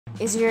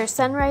Is your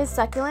sunrise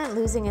succulent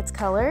losing its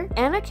color?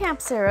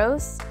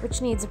 Anacampseros,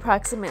 which needs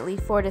approximately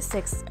 4 to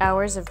 6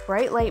 hours of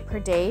bright light per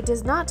day,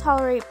 does not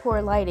tolerate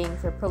poor lighting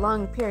for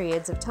prolonged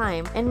periods of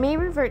time and may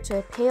revert to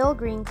a pale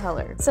green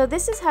color. So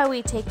this is how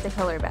we take the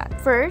color back.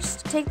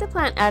 First, take the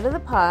plant out of the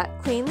pot,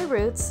 clean the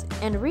roots,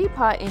 and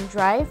repot in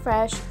dry,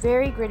 fresh,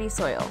 very gritty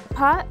soil. The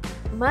pot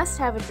must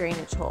have a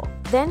drainage hole.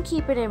 Then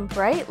keep it in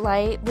bright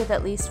light with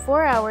at least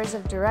 4 hours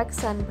of direct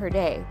sun per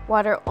day.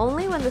 Water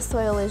only when the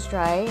soil is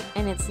dry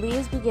and its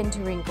leaves begin to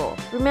wrinkle.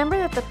 Remember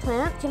that the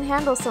plant can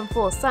handle some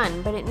full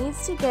sun, but it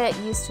needs to get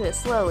used to it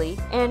slowly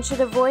and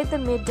should avoid the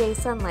midday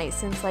sunlight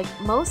since, like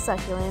most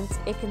succulents,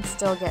 it can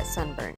still get sunburned.